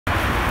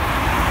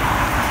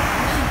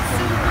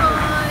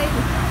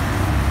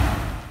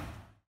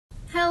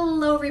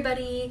Hello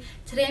everybody!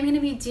 Today I'm going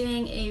to be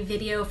doing a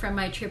video from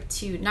my trip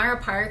to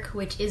Nara Park,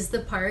 which is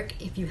the park,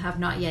 if you have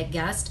not yet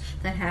guessed,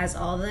 that has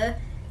all the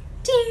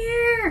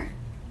deer.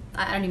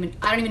 I don't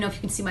even know if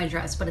you can see my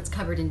dress, but it's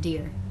covered in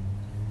deer.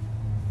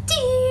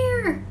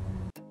 Deer!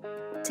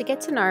 To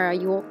get to Nara,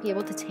 you won't be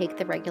able to take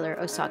the regular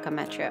Osaka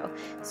metro,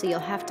 so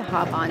you'll have to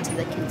hop onto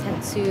the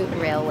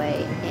Kintetsu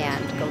Railway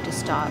and go to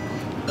stop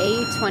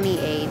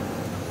A28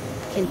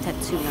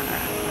 Kintetsu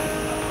Nara.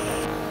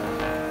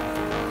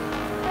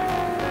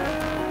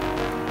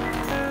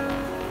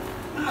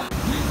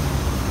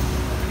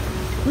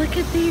 Look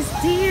at these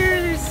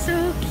deer, they're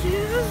so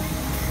cute.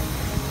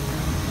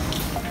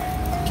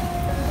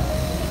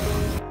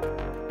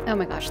 Oh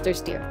my gosh,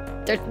 there's deer.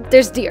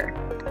 There's deer.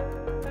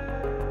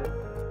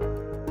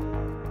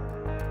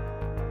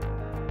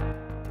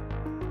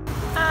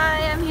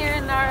 Hi, I'm here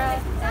in Nara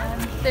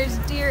and there's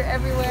deer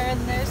everywhere and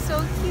they're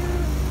so cute.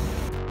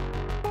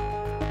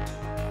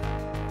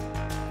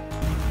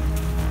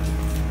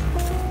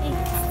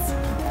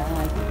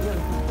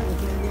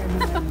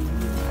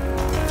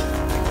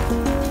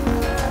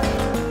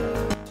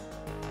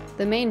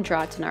 The main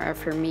draw to Nara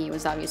for me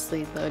was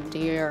obviously the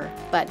deer,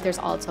 but there's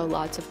also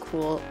lots of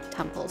cool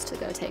temples to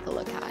go take a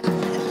look at.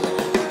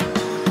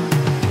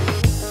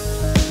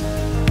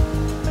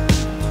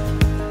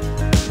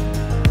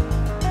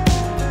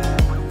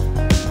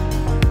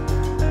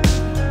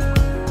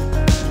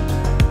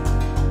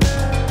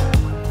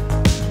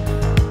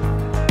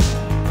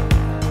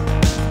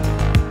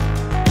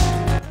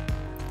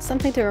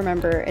 Something to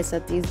remember is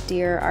that these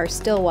deer are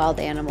still wild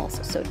animals,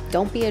 so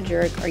don't be a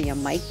jerk or you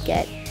might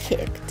get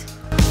kicked.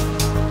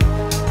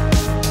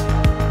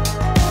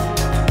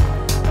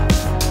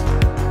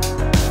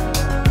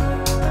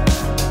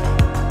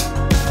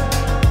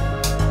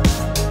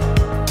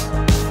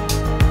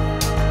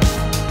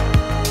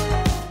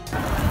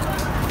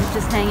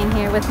 Just hanging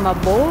here with my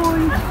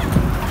boy.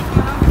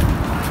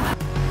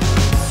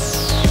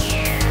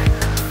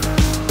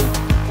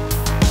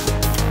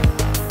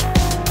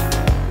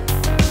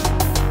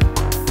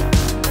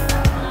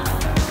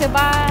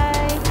 Goodbye.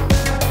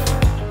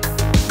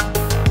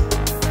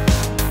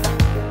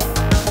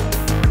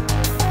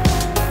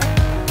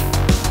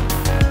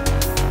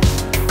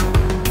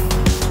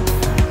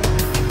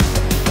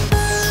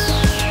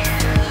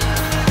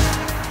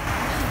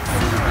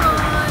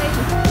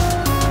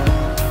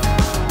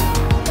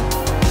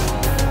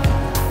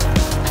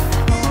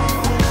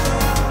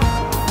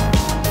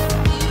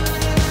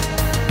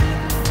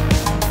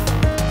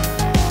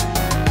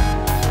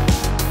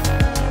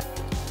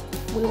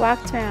 We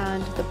walked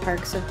around the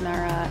parks of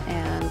Nara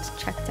and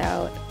checked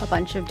out a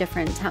bunch of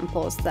different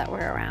temples that were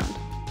around.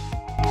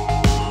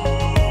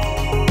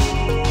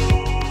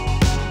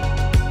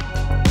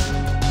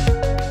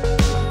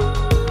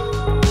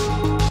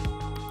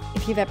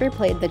 If you've ever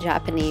played the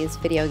Japanese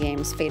video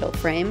games Fatal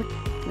Frame,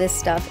 this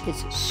stuff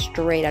is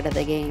straight out of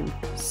the game.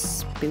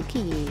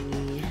 Spooky.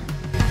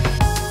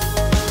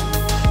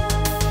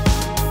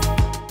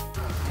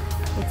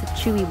 It's a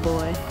chewy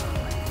boy.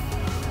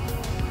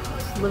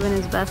 Living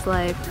his best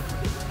life.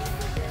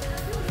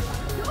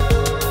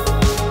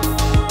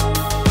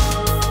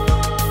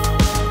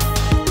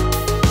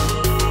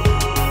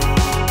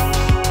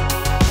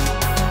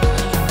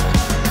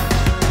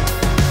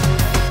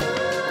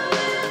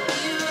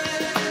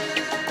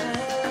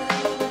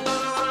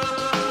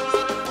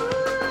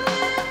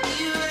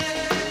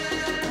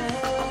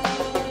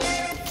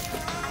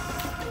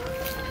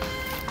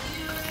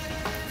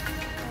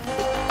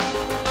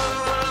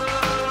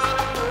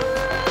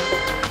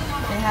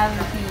 Have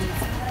these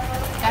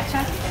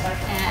gacha,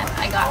 and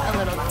I got a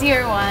little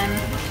deer one,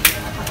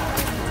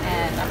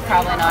 and I'm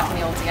probably not going to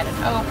be able to get it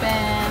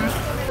open.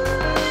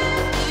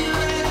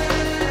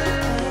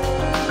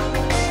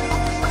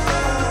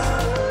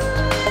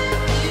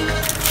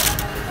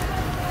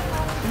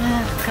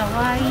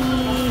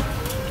 Kawaii.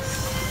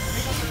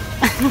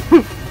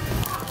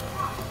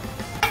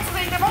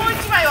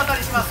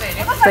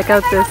 Check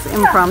out this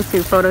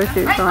impromptu photo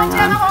shoot going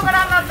on.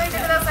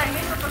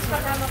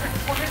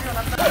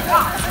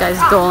 This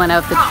guy's doling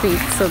out the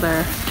treats, so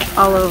they're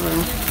all over.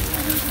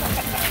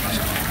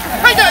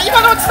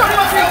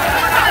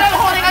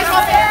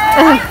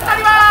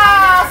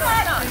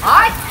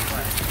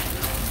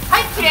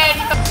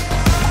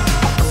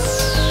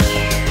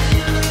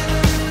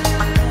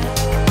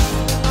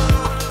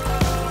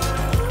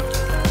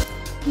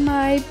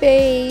 My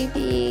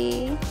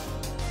baby.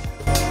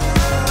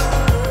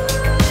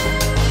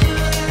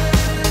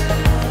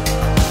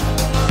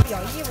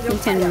 You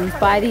can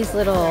buy these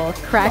little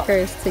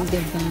crackers to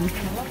give them,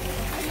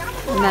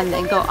 and then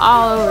they go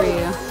all over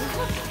you.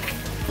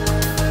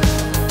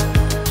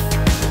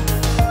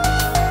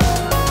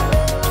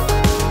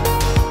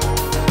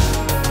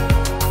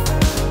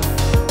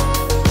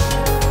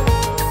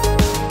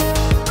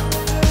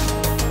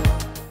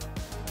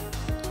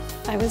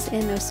 I was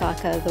in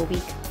Osaka the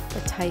week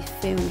the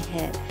typhoon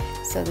hit,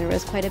 so there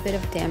was quite a bit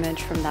of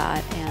damage from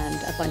that, and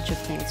a bunch of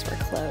things were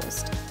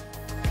closed.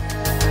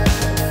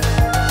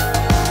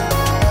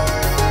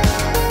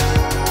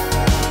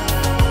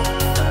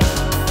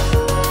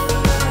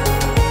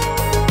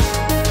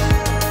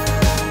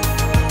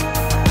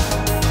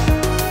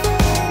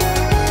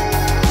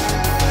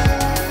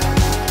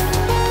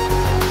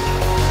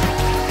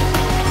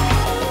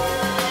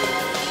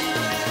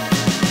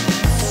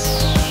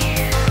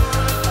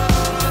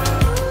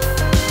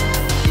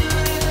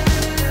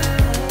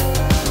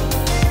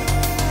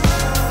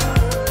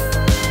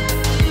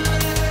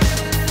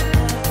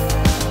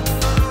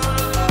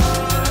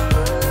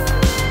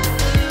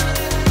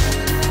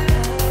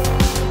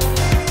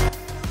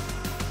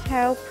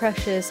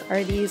 precious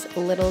are these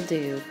little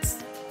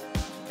dudes?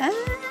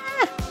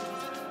 Ah!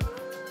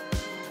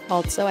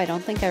 Also, I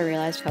don't think I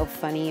realized how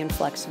funny and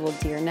flexible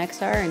deer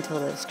necks are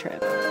until this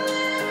trip.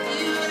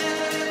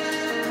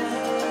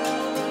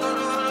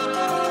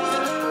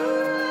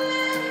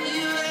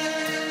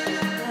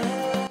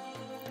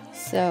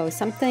 So,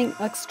 something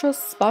extra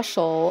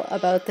special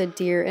about the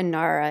deer in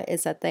Nara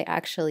is that they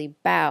actually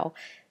bow.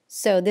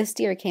 So this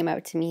deer came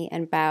out to me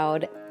and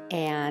bowed,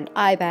 and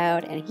I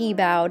bowed and he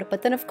bowed,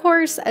 but then of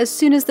course, as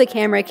soon as the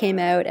camera came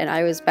out and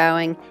I was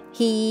bowing,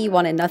 he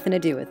wanted nothing to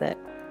do with it.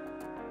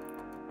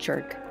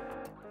 Jerk.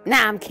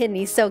 Nah, I'm kidding,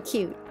 he's so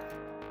cute.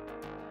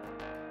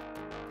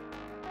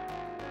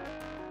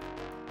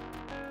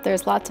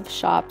 There's lots of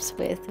shops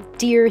with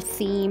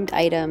deer-themed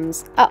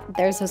items. Oh,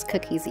 there's those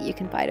cookies that you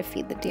can buy to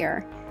feed the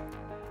deer.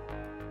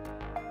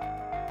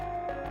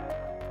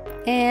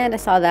 And I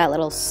saw that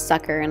little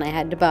sucker and I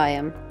had to buy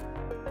him.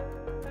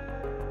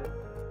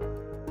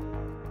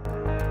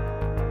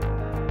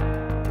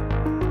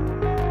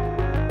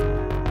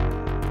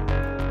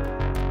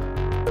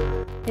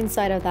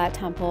 Inside of that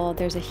temple,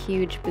 there's a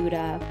huge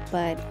Buddha,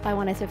 but I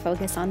wanted to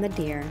focus on the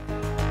deer.